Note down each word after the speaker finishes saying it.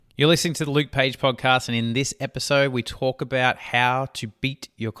You're listening to the Luke Page podcast, and in this episode, we talk about how to beat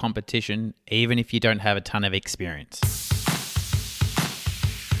your competition, even if you don't have a ton of experience.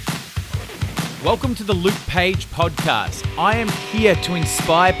 Welcome to the Luke Page podcast. I am here to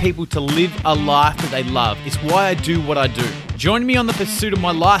inspire people to live a life that they love. It's why I do what I do. Join me on the pursuit of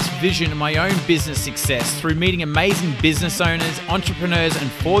my life's vision and my own business success through meeting amazing business owners, entrepreneurs, and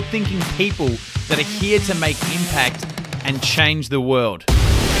forward-thinking people that are here to make impact and change the world.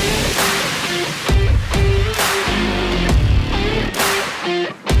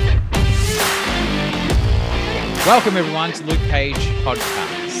 Welcome everyone to Luke Page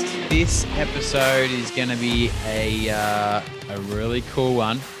podcast. This episode is going to be a really cool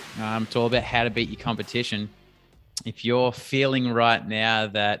one. It's all about how to beat your competition. If you're feeling right now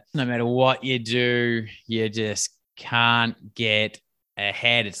that no matter what you do, you just can't get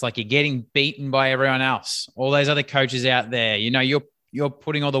ahead. It's like you're getting beaten by everyone else. All those other coaches out there, you know, you're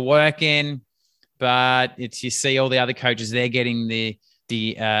putting all the work in, but you see all the other coaches, they're getting the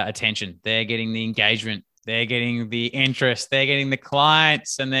attention, they're getting the engagement, they're getting the interest, they're getting the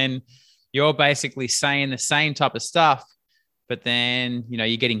clients, and then you're basically saying the same type of stuff, but then, you know,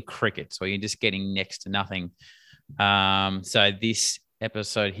 you're getting crickets or you're just getting next to nothing. So this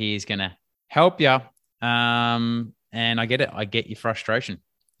episode here is going to help you. And I get it. I get your frustration.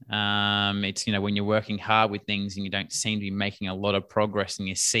 It's, you know, when you're working hard with things and you don't seem to be making a lot of progress and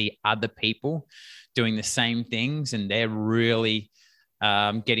you see other people doing the same things and they're really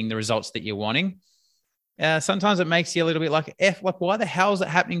getting the results that you're wanting. Sometimes it makes you a little bit like, why the hell is it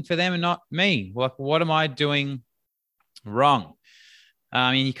happening for them and not me? Like, what am I doing wrong?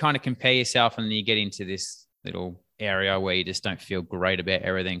 You kind of compare yourself and then you get into this little area where you just don't feel great about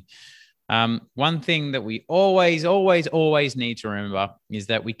everything. One thing that we always need to remember is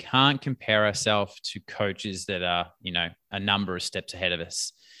that we can't compare ourselves to coaches that are, you know, a number of steps ahead of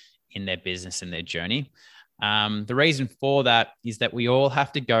us in their business and their journey. The reason for that is that we all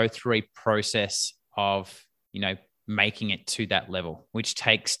have to go through a process of, you know, making it to that level, which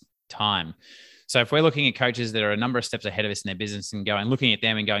takes time. So if we're looking at coaches that are a number of steps ahead of us in their business and looking at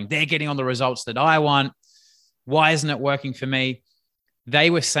them and going, they're getting all the results that I want, why isn't it working for me? They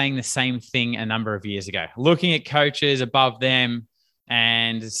were saying the same thing a number of years ago, looking at coaches above them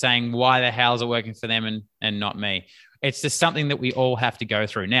and saying, why the hell is it working for them and not me? It's just something that we all have to go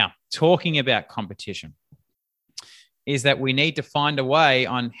through. Now, talking about competition is that we need to find a way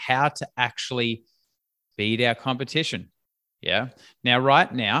on how to actually beat our competition. Yeah. Now,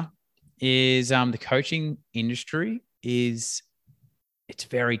 right now is the coaching industry it's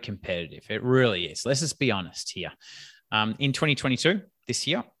very competitive. It really is. Let's just be honest here. In 2022, this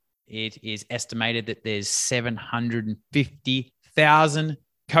year, it is estimated that there's 750,000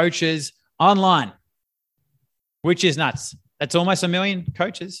 coaches online, which is nuts. That's almost 1 million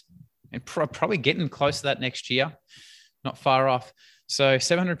coaches and probably getting close to that next year. Not far off. So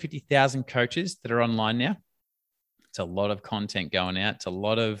 750,000 coaches that are online now. It's a lot of content going out. It's a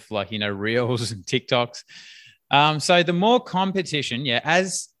lot of reels and TikToks. So the more competition,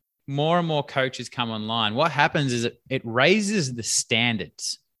 as more and more coaches come online, what happens is it raises the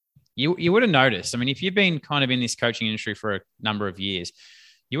standards. You would have noticed, if you've been kind of in this coaching industry for a number of years,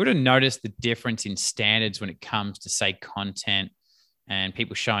 you would have noticed the difference in standards when it comes to, say, content and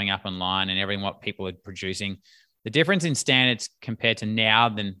people showing up online and everything, what people are producing. The difference in standards compared to now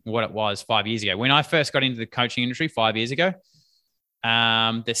than what it was 5 years ago. When I first got into the coaching industry 5 years ago,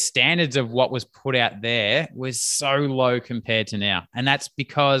 the standards of what was put out there was so low compared to now. And that's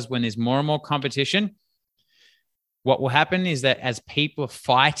because when there's more and more competition, what will happen is that as people are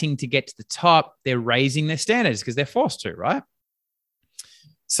fighting to get to the top, they're raising their standards because they're forced to, right?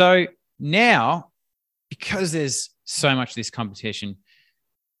 So now, because there's so much of this competition,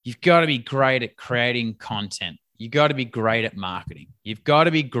 you've got to be great at creating content. You've got to be great at marketing. You've got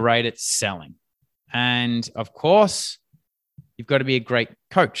to be great at selling. And of course, you've got to be a great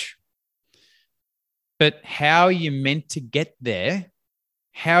coach. But how are you meant to get there?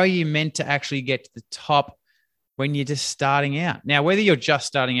 How are you meant to actually get to the top when you're just starting out? Now, whether you're just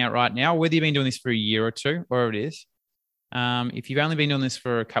starting out right now, whether you've been doing this for a year or two, or it is, if you've only been doing this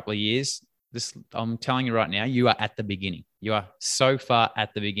for a couple of years, I'm telling you right now, you are at the beginning. You are so far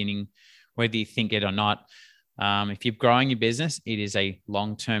at the beginning, whether you think it or not. If you're growing your business, it is a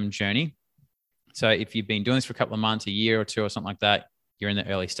long-term journey. So if you've been doing this for a couple of months, a year or two or something like that, you're in the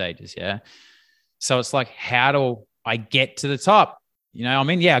early stages. Yeah. So it's like, how do I get to the top?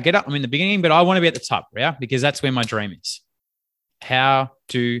 I get up, I'm in the beginning, but I want to be at the top. Yeah. Because that's where my dream is. How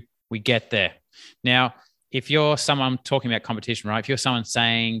do we get there? Now, if you're someone talking about competition, right? If you're someone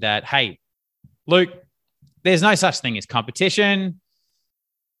saying that, hey, Luke, there's no such thing as competition.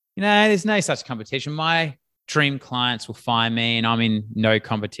 there's no such competition. My dream clients will find me and I'm in no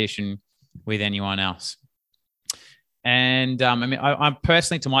competition with anyone else. And I'm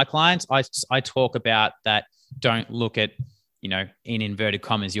personally, to my clients, I talk about that. Don't look at, in inverted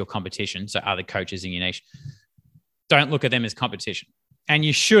commas, your competition. So other coaches in your niche, don't look at them as competition. And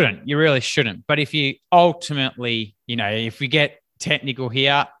you shouldn't, you really shouldn't. But if you ultimately, if we get technical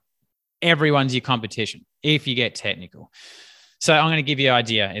here, everyone's your competition if you get technical. So I'm going to give you an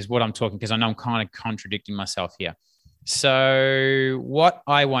idea is what I'm talking, because I know I'm kind of contradicting myself here. So what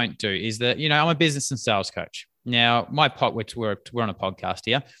I won't do is that, I'm a business and sales coach. Now, we're on a podcast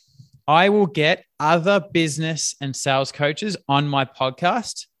here. I will get other business and sales coaches on my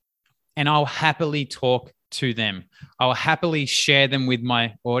podcast, and I'll happily talk to them. I'll happily share them with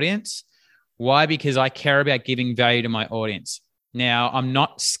my audience. Why? Because I care about giving value to my audience. Now, I'm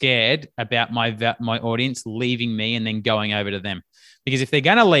not scared about my audience leaving me and then going over to them. Because if they're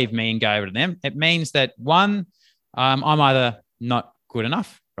going to leave me and go over to them, it means that one, I'm either not good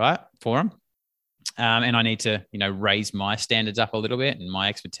enough, right, for them. And I need to, raise my standards up a little bit and my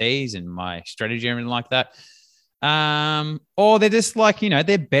expertise and my strategy and everything like that. Or they're just like,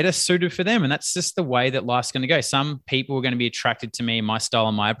 they're better suited for them. And that's just the way that life's going to go. Some people are going to be attracted to me, my style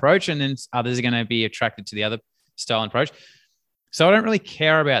and my approach, and then others are going to be attracted to the other style and approach. So I don't really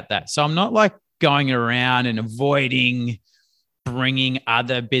care about that. So I'm not like going around and avoiding bringing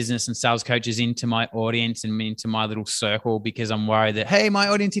other business and sales coaches into my audience and into my little circle, because I'm worried that, hey, my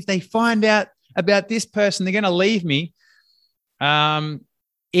audience, if they find out about this person, they're going to leave me.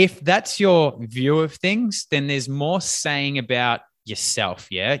 If that's your view of things, then there's more saying about yourself,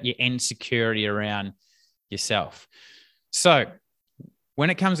 your insecurity around yourself. So when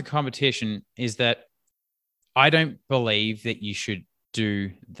it comes to competition, is that I don't believe that you should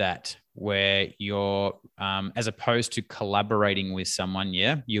do that, where you're, as opposed to collaborating with someone,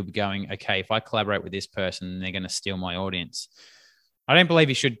 you'll be going, okay, if I collaborate with this person, they're going to steal my audience. I don't believe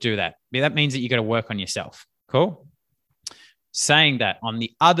you should do that. That means that you got to work on yourself. Cool. Saying that, on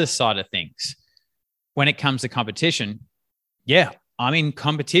the other side of things, when it comes to competition, I'm in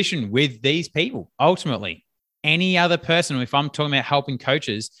competition with these people. Ultimately, any other person, if I'm talking about helping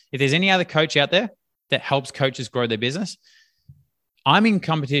coaches, if there's any other coach out there that helps coaches grow their business, I'm in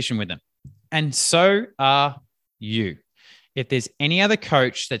competition with them. And so are you. If there's any other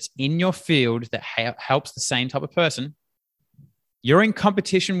coach that's in your field that helps the same type of person, you're in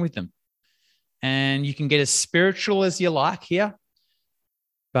competition with them. And you can get as spiritual as you like here,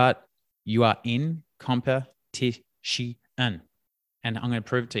 but you are in competition. And I'm going to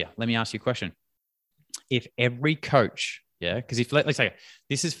prove it to you. Let me ask you a question. If every coach, because if, let's say,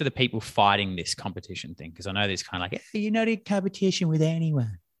 this is for the people fighting this competition thing, because I know there's kind of like, hey, you're not in competition with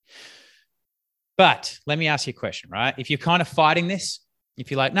anyone. But let me ask you a question, right? If you're kind of fighting this, if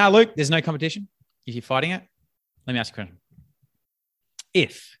you're like, no, Luke, there's no competition. If you're fighting it, let me ask you a question.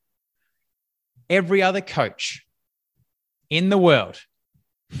 If every other coach in the world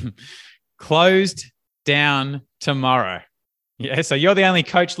closed down tomorrow, so you're the only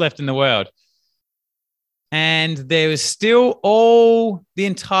coach left in the world, and there was still all the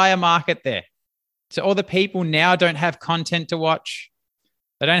entire market there. So all the people now don't have content to watch.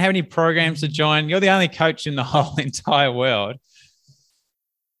 They don't have any programs to join. You're the only coach in the whole entire world.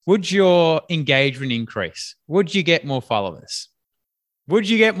 Would your engagement increase? Would you get more followers? Would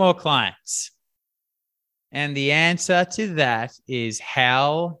you get more clients? And the answer to that is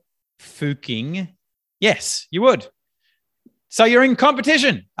how fucking yes, you would. So you're in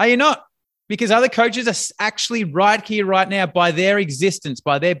competition, are you not? Because other coaches are actually right here, right now, by their existence,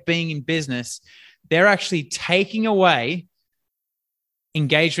 by their being in business, they're actually taking away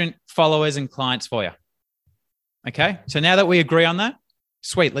engagement, followers, and clients for you. Okay. So now that we agree on that,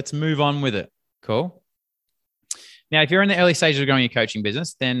 sweet, let's move on with it. Cool. Now, if you're in the early stages of growing your coaching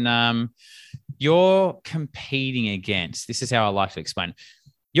business, then you're competing against, this is how I like to explain it.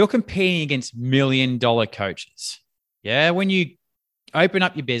 You're competing against $1 million coaches. Yeah. When you open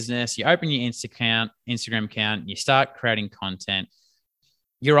up your business, you open your Instagram account, you start creating content,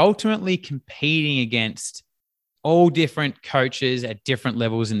 you're ultimately competing against all different coaches at different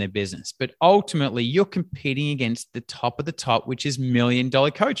levels in their business. But ultimately, you're competing against the top of the top, which is $1 million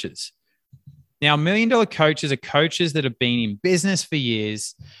coaches. Now, $1 million coaches are coaches that have been in business for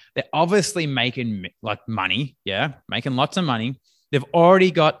years. They're obviously making like money, making lots of money. They've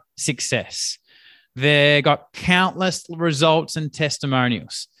already got success. They've got countless results and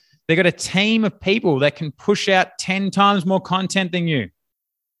testimonials. They've got a team of people that can push out 10 times more content than you,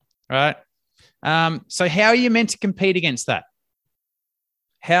 right? So how are you meant to compete against that?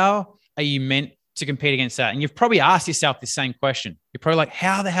 How are you meant to compete against that? And you've probably asked yourself the same question. You're probably like,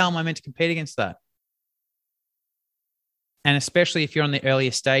 how the hell am I meant to compete against that? And especially if you're on the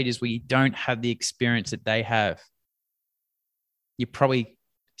earlier stages where you don't have the experience that they have, you're probably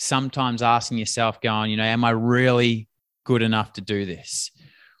sometimes asking yourself, going, am I really good enough to do this?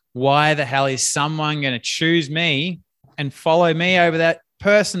 Why the hell is someone going to choose me and follow me over that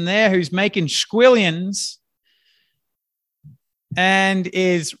person there who's making squillions and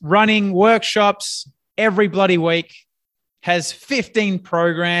is running workshops every bloody week, has 15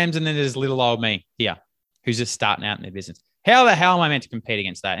 programs, and then there's little old me here who's just starting out in their business? How the hell am I meant to compete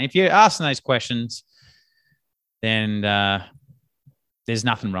against that? And if you're asking those questions, then there's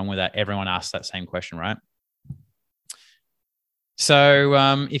nothing wrong with that. Everyone asks that same question, right?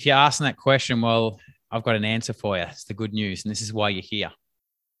 So if you're asking that question, well, I've got an answer for you. It's the good news, and this is why you're here.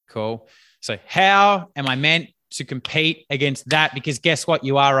 Cool. So how am I meant to compete against that? Because guess what?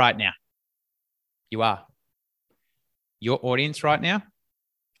 You are right now. You are. Your audience right now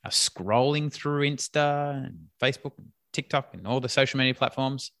are scrolling through Insta and Facebook and TikTok and all the social media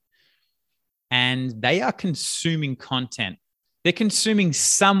platforms, and they are consuming content. They're consuming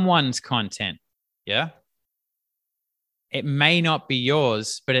someone's content. Yeah. It may not be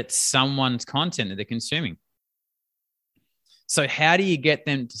yours, but it's someone's content that they're consuming. So how do you get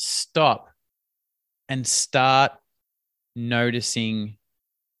them to stop and start noticing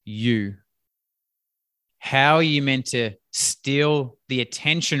you? How are you meant to steal the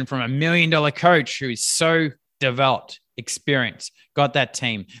attention from $1 million coach who is so developed, experienced, got that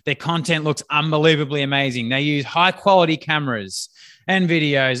team? Their content looks unbelievably amazing. They use high quality cameras and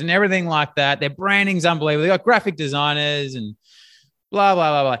videos and everything like that. Their branding's unbelievable. They got graphic designers and blah,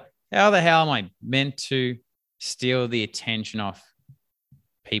 blah, blah, blah. How the hell am I meant to steal the attention off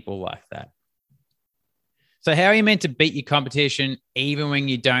people like that? So how are you meant to beat your competition even when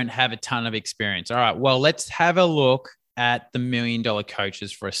you don't have a ton of experience? All right, well, let's have a look at the $1 million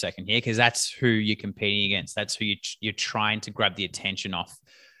coaches for a second here, because that's who you're competing against. That's who you're trying to grab the attention off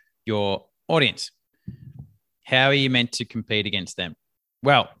your audience. How are you meant to compete against them?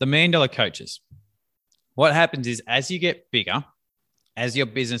 Well, the $1 million coaches, what happens is as you get bigger, as your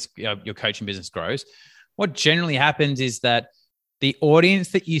business, your coaching business grows, what generally happens is that the audience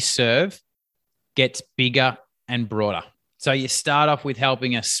that you serve gets bigger and broader. So you start off with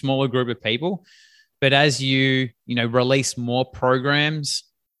helping a smaller group of people, but as you release more programs,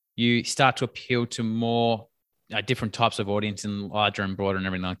 you start to appeal to more different types of audience and larger and broader and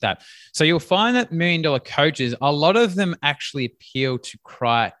everything like that. So you'll find that $1 million coaches, a lot of them actually appeal to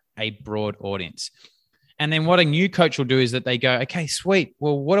quite a broad audience. And then what a new coach will do is that they go, okay, sweet.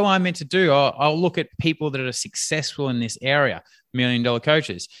 Well, what am I meant to do? I'll look at people that are successful in this area, $1 million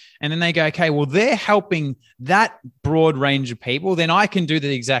coaches. And then they go, okay, well, they're helping that broad range of people. Then I can do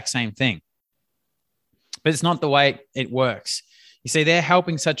the exact same thing. But it's not the way it works. You see, they're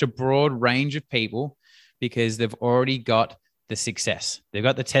helping such a broad range of people because they've already got the success. They've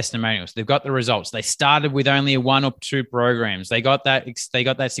got the testimonials. They've got the results. They started with only 1 or 2 programs. They got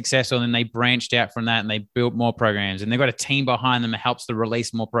that successful, and then they branched out from that and they built more programs. And they've got a team behind them that helps to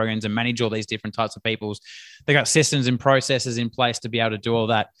release more programs and manage all these different types of people. They got systems and processes in place to be able to do all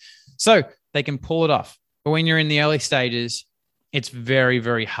that. So they can pull it off. But when you're in the early stages, it's very,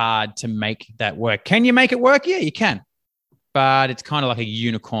 very hard to make that work. Can you make it work? Yeah, you can. But it's kind of like a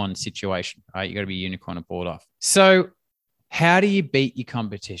unicorn situation, right? You got to be a unicorn to pull it off. So how do you beat your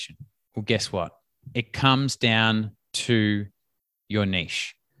competition? Well, guess what? It comes down to your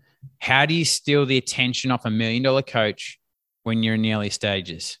niche. How do you steal the attention off $1 million coach when you're in the early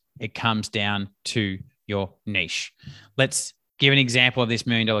stages? It comes down to your niche. Let's give an example of this $1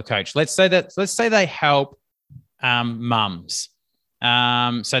 million coach. Let's say they help mums.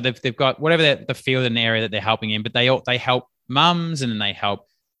 So they've got whatever the field and area that they're helping in, but they help mums, and then they help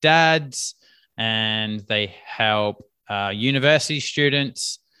dads, and they help university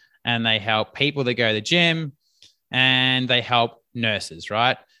students, and they help people that go to the gym, and they help nurses,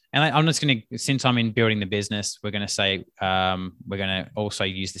 right? And I'm just going to, since I'm in building the business, we're going to say we're going to also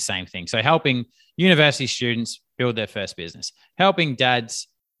use the same thing. So helping university students build their first business, helping dads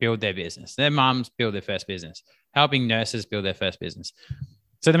build their business, their mums build their first business, helping nurses build their first business.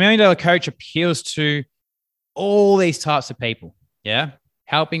 So the $1 million coach appeals to all these types of people, yeah?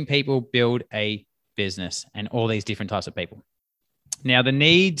 Helping people build a business and all these different types of people. Now, the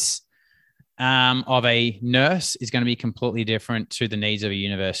needs of a nurse is going to be completely different to the needs of a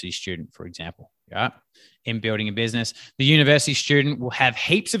university student, for example, yeah? In building a business, the university student will have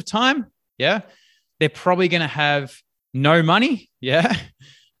heaps of time, yeah? They're probably going to have no money, yeah?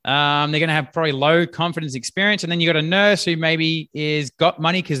 They're going to have probably low confidence experience. And then you got a nurse who maybe is got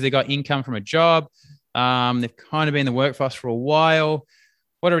money because they got income from a job. They've kind of been in the workforce for a while.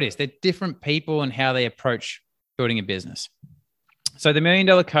 Whatever it is, they're different people and how they approach building a business. So the $1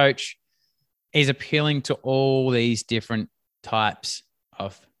 Million Coach is appealing to all these different types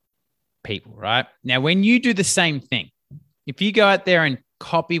of people, right? Now, when you do the same thing, if you go out there and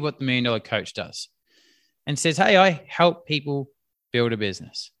copy what the $1 Million Coach does and says, hey, I help people build a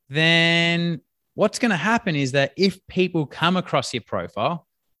business, then what's going to happen is that if people come across your profile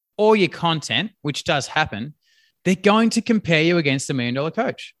or your content, which does happen, they're going to compare you against the $1 Million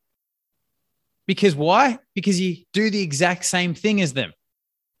Coach. Because why? Because you do the exact same thing as them.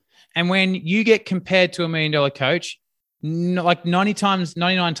 And when you get compared to a $1 Million Coach, like 99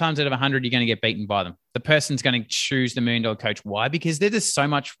 times out of 100, you're going to get beaten by them. The person's going to choose the $1 Million Coach. Why? Because they're just so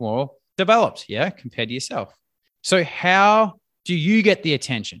much more developed, compared to yourself. So how do you get the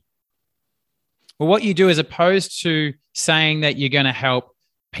attention? Well, what you do, as opposed to saying that you're going to help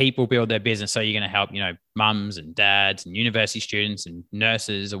people build their business, so you're going to help, mums and dads and university students and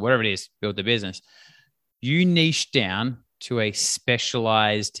nurses or whatever it is build their business, you niche down to a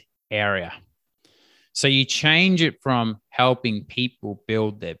specialized area. So you change it from helping people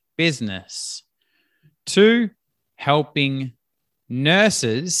build their business to helping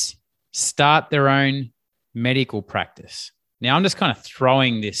nurses start their own medical practice. Now, I'm just kind of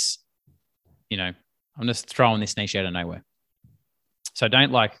throwing this, I'm just throwing this niche out of nowhere. So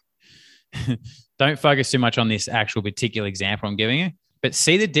don't focus too much on this actual particular example I'm giving you, but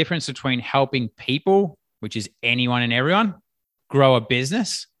see the difference between helping people, which is anyone and everyone, grow a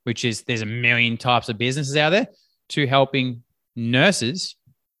business, which is there's a million types of businesses out there, to helping nurses,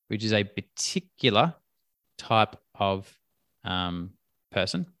 which is a particular type of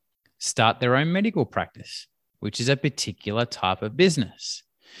person, start their own medical practice, which is a particular type of business.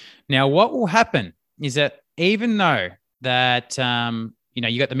 Now, what will happen is that even though that,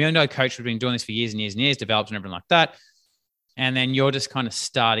 you got the $1 Million Coach who's been doing this for years and years and years, developed and everything like that, and then you're just kind of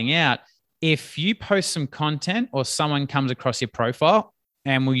starting out, if you post some content or someone comes across your profile,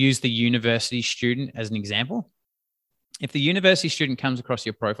 and we'll use the university student as an example. If the university student comes across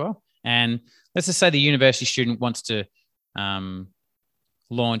your profile, and let's just say the university student wants to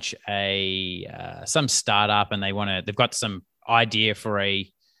launch some startup, and they've got some idea for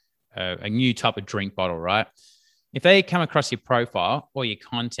a new type of drink bottle, right? If they come across your profile or your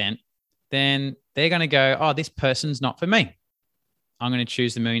content, then they're going to go, oh, this person's not for me. I'm going to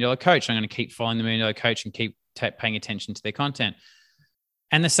choose the $1 Million Coach. I'm going to keep following the $1 Million Coach and keep paying attention to their content.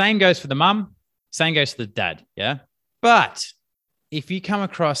 And the same goes for the mum, same goes to the dad, yeah? But if you come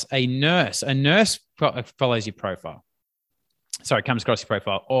across a nurse follows your profile. Sorry, comes across your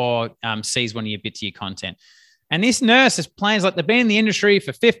profile or sees one of your bits of your content. And this nurse has plans, like they've been in the industry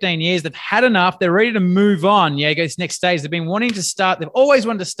for 15 years. They've had enough. They're ready to move on. Go this next stage. They've always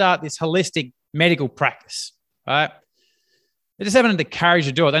wanted to start this holistic medical practice, right? They just haven't had the courage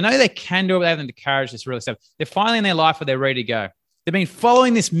to do it. They know they can do it, but they haven't had the courage to really step. They're finally in their life where they're ready to go. They've been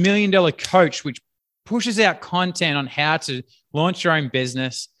following this $1 Million Coach, which pushes out content on how to launch your own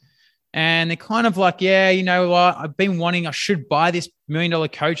business. And they're kind of like, yeah, you know what? I should buy this $1 Million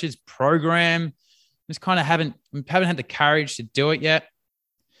Coach's program. Just kind of haven't had the courage to do it yet.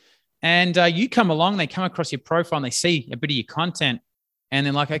 And you come along, they come across your profile and they see a bit of your content and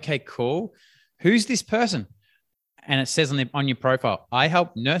they're like, okay, cool. Who's this person? And it says on your profile, I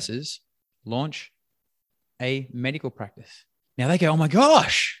help nurses launch a medical practice. Now they go, oh my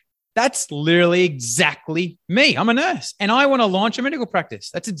gosh, that's literally exactly me. I'm a nurse and I want to launch a medical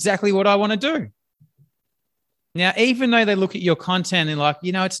practice. That's exactly what I want to do. Now, even though they look at your content and like,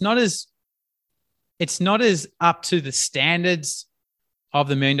 it's not as up to the standards of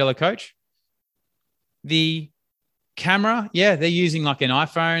the $1 Million Coach. The camera, they're using like an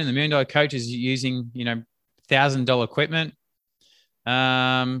iPhone. The $1 Million Coach is using, $1,000 equipment.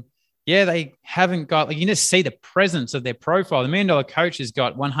 They haven't got, you can just see the presence of their profile. The $1 Million Coach has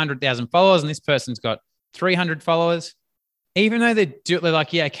got 100,000 followers and this person's got 300 followers. Even though they're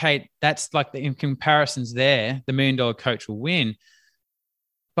like, okay, that's like in comparisons there, the $1 Million Coach will win.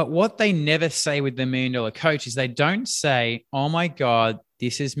 But what they never say with the $1 Million Coach is they don't say, oh my God,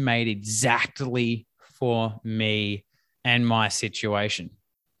 this is made exactly for me and my situation.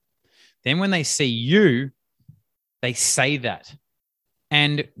 Then when they see you, they say that.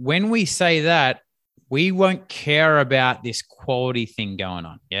 And when we say that, we won't care about this quality thing going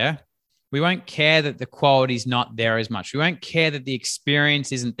on. Yeah. We won't care that the quality is not there as much. We won't care that the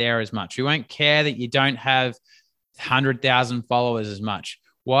experience isn't there as much. We won't care that you don't have 100,000 followers as much.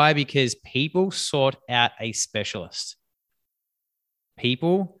 Why? Because people sought out a specialist.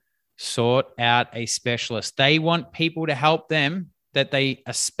 People sought out a specialist. They want people to help them, that they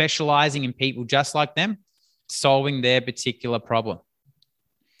are specializing in people just like them, solving their particular problem.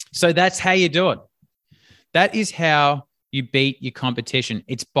 So that's how you do it. That is how you beat your competition.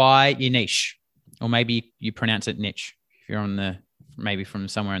 It's by your niche, or maybe you pronounce it niche if you're maybe from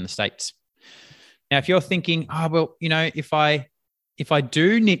somewhere in the States. Now, if you're thinking, oh, well, if I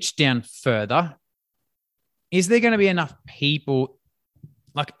do niche down further, is there going to be enough people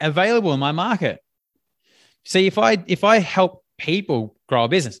available in my market? See, if I help people grow a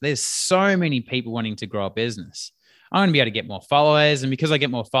business, there's so many people wanting to grow a business. I'm going to be able to get more followers. And because I get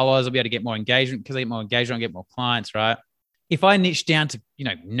more followers, I'll be able to get more engagement. Because I get more engagement, I'll get more clients, right? If I niche down to,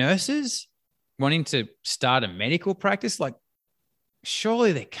 nurses wanting to start a medical practice,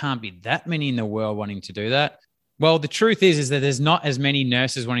 surely there can't be that many in the world wanting to do that. Well, the truth is that there's not as many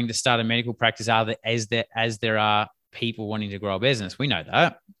nurses wanting to start a medical practice as there are people wanting to grow a business. We know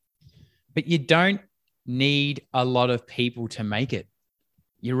that. But you don't need a lot of people to make it.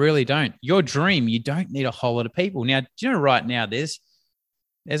 You really don't. Your dream, you don't need a whole lot of people. Now, do you know right now there's,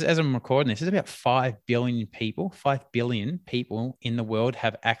 as I'm recording this, there's about 5 billion people in the world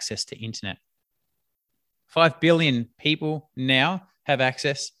have access to internet. 5 billion people now have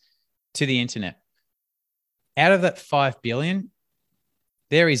access to the internet. Out of that 5 billion,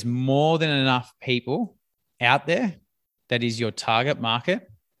 there is more than enough people out there that is your target market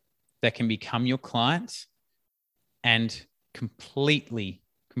that can become your clients and completely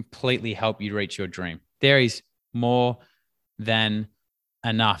help you reach your dream. There is more than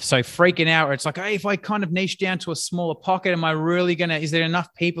enough. So freaking out where it's like, hey, if I kind of niche down to a smaller pocket, is there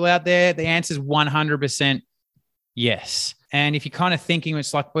enough people out there? The answer is 100% yes. And if you're kind of thinking,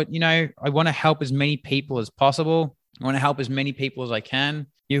 it's like, but I want to help as many people as possible. I want to help as many people as I can.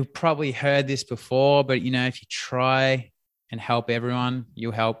 You've probably heard this before, but if you try and help everyone,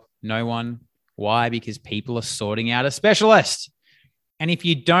 you'll help no one. Why? Because people are sorting out a specialist. And if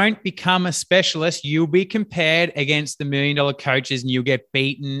you don't become a specialist, you'll be compared against the $1 million coaches and you'll get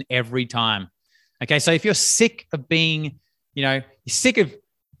beaten every time. Okay. So if you're sick of being, you're sick of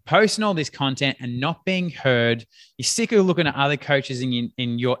posting all this content and not being heard, you're sick of looking at other coaches in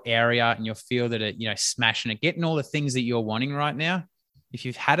your area and your field that are, smashing it, getting all the things that you're wanting right now. If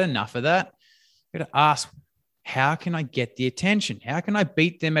you've had enough of that, you got to ask, how can I get the attention? How can I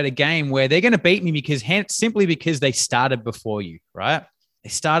beat them at a game where they're going to beat me simply because they started before you, right? They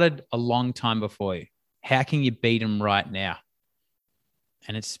started a long time before you. How can you beat them right now?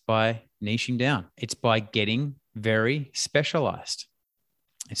 And it's by niching down. It's by getting very specialized.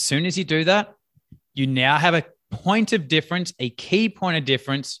 As soon as you do that, you now have a point of difference, a key point of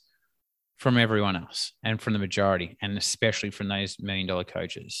difference from everyone else and from the majority, and especially from those $1 million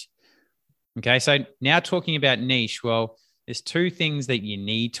coaches. Okay, so now talking about niche, well, there's two things that you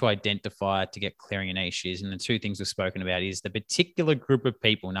need to identify to get clearing a niche is, and the two things we've spoken about is the particular group of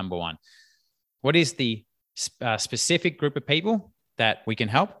people, number one. What is the specific group of people that we can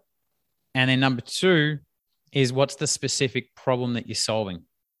help? And then number two is what's the specific problem that you're solving?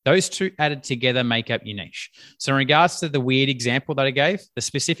 Those two added together make up your niche. So in regards to the weird example that I gave, the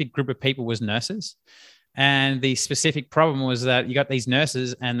specific group of people was nurses. And the specific problem was that you got these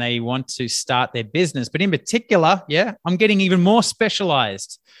nurses and they want to start their business. But in particular, I'm getting even more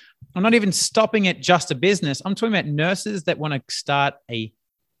specialized. I'm not even stopping at just a business. I'm talking about nurses that want to start a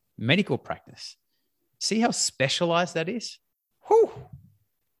medical practice. See how specialized that is? Whew.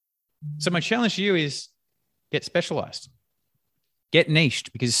 So my challenge to you is get specialized. Get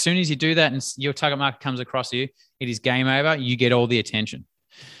niched, because as soon as you do that and your target market comes across you, it is game over. You get all the attention.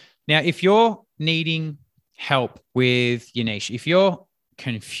 Now, if you're needing help with your niche, if you're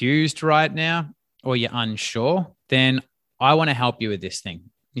confused right now or you're unsure, then I want to help you with this thing.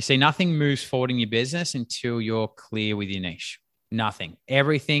 You see, nothing moves forward in your business until you're clear with your niche. Nothing.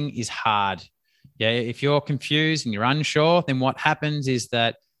 Everything is hard. Yeah. If you're confused and you're unsure, then what happens is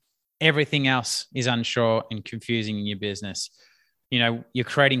that everything else is unsure and confusing in your business. You're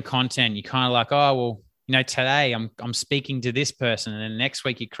creating content. You're kind of like, oh, well, today I'm speaking to this person. And then next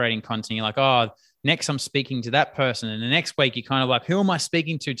week you're creating content. You're like, oh, next I'm speaking to that person. And the next week you're kind of like, who am I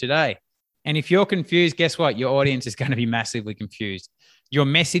speaking to today? And if you're confused, guess what? Your audience is going to be massively confused. Your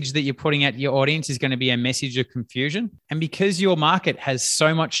message that you're putting out to your audience is going to be a message of confusion. And because your market has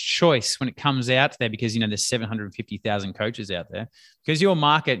so much choice when it comes out there, because, there's 750,000 coaches out there, because your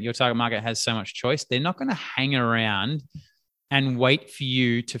target market has so much choice, they're not going to hang around and wait for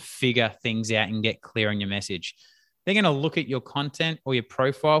you to figure things out and get clear on your message. They're going to look at your content or your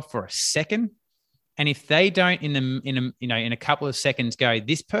profile for a second. And if they don't in a couple of seconds go,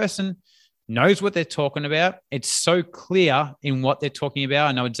 this person knows what they're talking about. It's so clear in what they're talking about.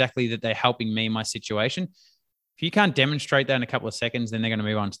 I know exactly that they're helping me in my situation. If you can't demonstrate that in a couple of seconds, then they're going to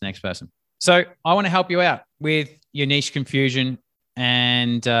move on to the next person. So I want to help you out with your niche confusion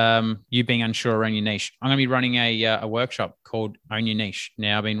and you being unsure around your niche. I'm going to be running a workshop called Own Your Niche.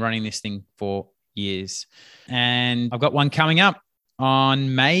 Now, I've been running this thing for years, and I've got one coming up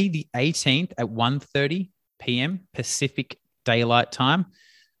on May the 18th at 1:30 p.m. Pacific Daylight Time.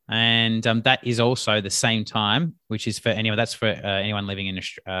 And that is also the same time, which is for anyone. That's for anyone living in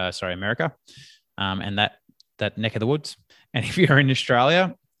America, and that neck of the woods. And if you're in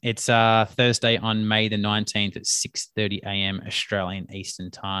Australia, it's Thursday on May the 19th at 6:30 a.m. Australian Eastern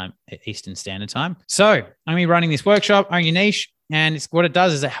Standard Time. So I'm going to be running this workshop, Own Your Niche, and what it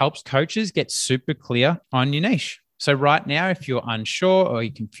does is it helps coaches get super clear on your niche. So right now, if you're unsure or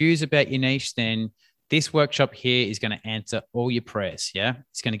you're confused about your niche, then this workshop here is going to answer all your prayers. Yeah.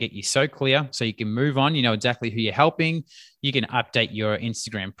 It's going to get you so clear so you can move on. You know exactly who you're helping. You can update your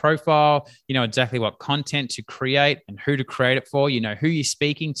Instagram profile. You know exactly what content to create and who to create it for. You know who you're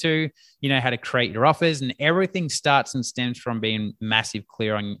speaking to. You know how to create your offers, and everything starts and stems from being massive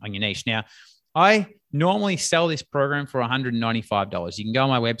clear on your niche. Now, I normally sell this program for $195. You can go on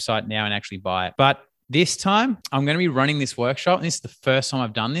my website now and actually buy it. But this time I'm going to be running this workshop. And this is the first time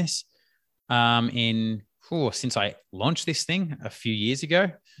I've done this. Since I launched this thing a few years ago,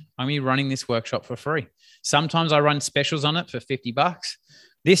 I'm going to be running this workshop for free. Sometimes I run specials on it for $50.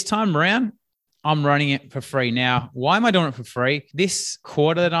 This time around, I'm running it for free. Now, why am I doing it for free? This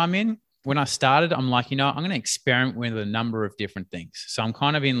quarter that I'm in, when I started, I'm like, I'm going to experiment with a number of different things. So I'm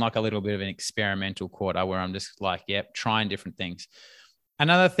kind of in like a little bit of an experimental quarter where I'm just like, trying different things.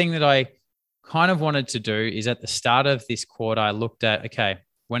 Another thing that I kind of wanted to do is at the start of this quarter, I looked at, okay,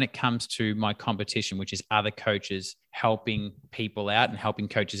 when it comes to my competition, which is other coaches helping people out and helping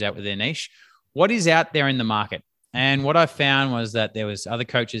coaches out with their niche, what is out there in the market? And what I found was that there was other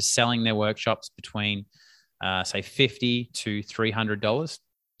coaches selling their workshops between, say, $50 to $300.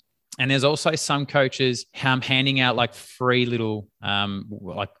 And there's also some coaches handing out like free little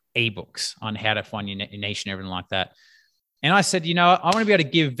like ebooks on how to find your niche and everything like that. And I said, I want to be able to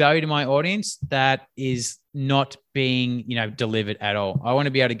give value to my audience that is not being, delivered at all. I want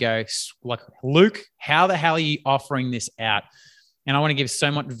to be able to go like, Luke, how the hell are you offering this out? And I want to give so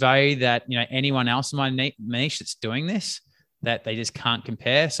much value that, anyone else in my niche that's doing this, that they just can't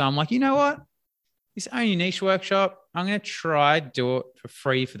compare. So I'm like, you know what? This Own Your Niche workshop, I'm going to try do it for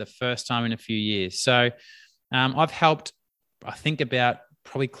free for the first time in a few years. So I've helped, I think, about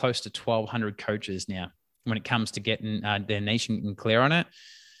probably close to 1,200 coaches now when it comes to getting their niche and clear on it.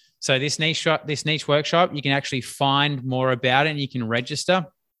 So this niche workshop, you can actually find more about it and you can register.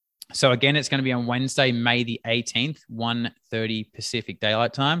 So again, it's going to be on Wednesday, May the 18th, 1:30 Pacific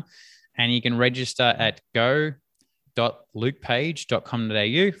Daylight Time. And you can register at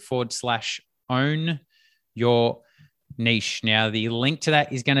go.lukepage.com.au/own your niche. Now, the link to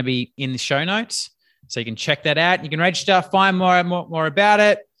that is going to be in the show notes. So you can check that out. You can register, find more about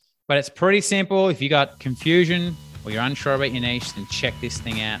it. But it's pretty simple. If you got confusion or you're unsure about your niche, then check this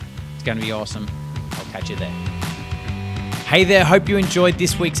thing out. It's going to be awesome. I'll catch you there. Hey there, hope you enjoyed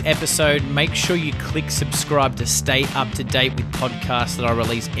this week's episode. Make sure you click subscribe to stay up to date with podcasts that I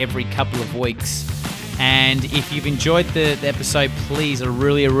release every couple of weeks. And if you've enjoyed the episode, please, I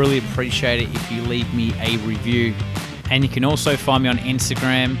really appreciate it if you leave me a review. And you can also find me on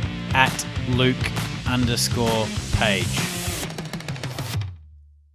Instagram at Luke_Page.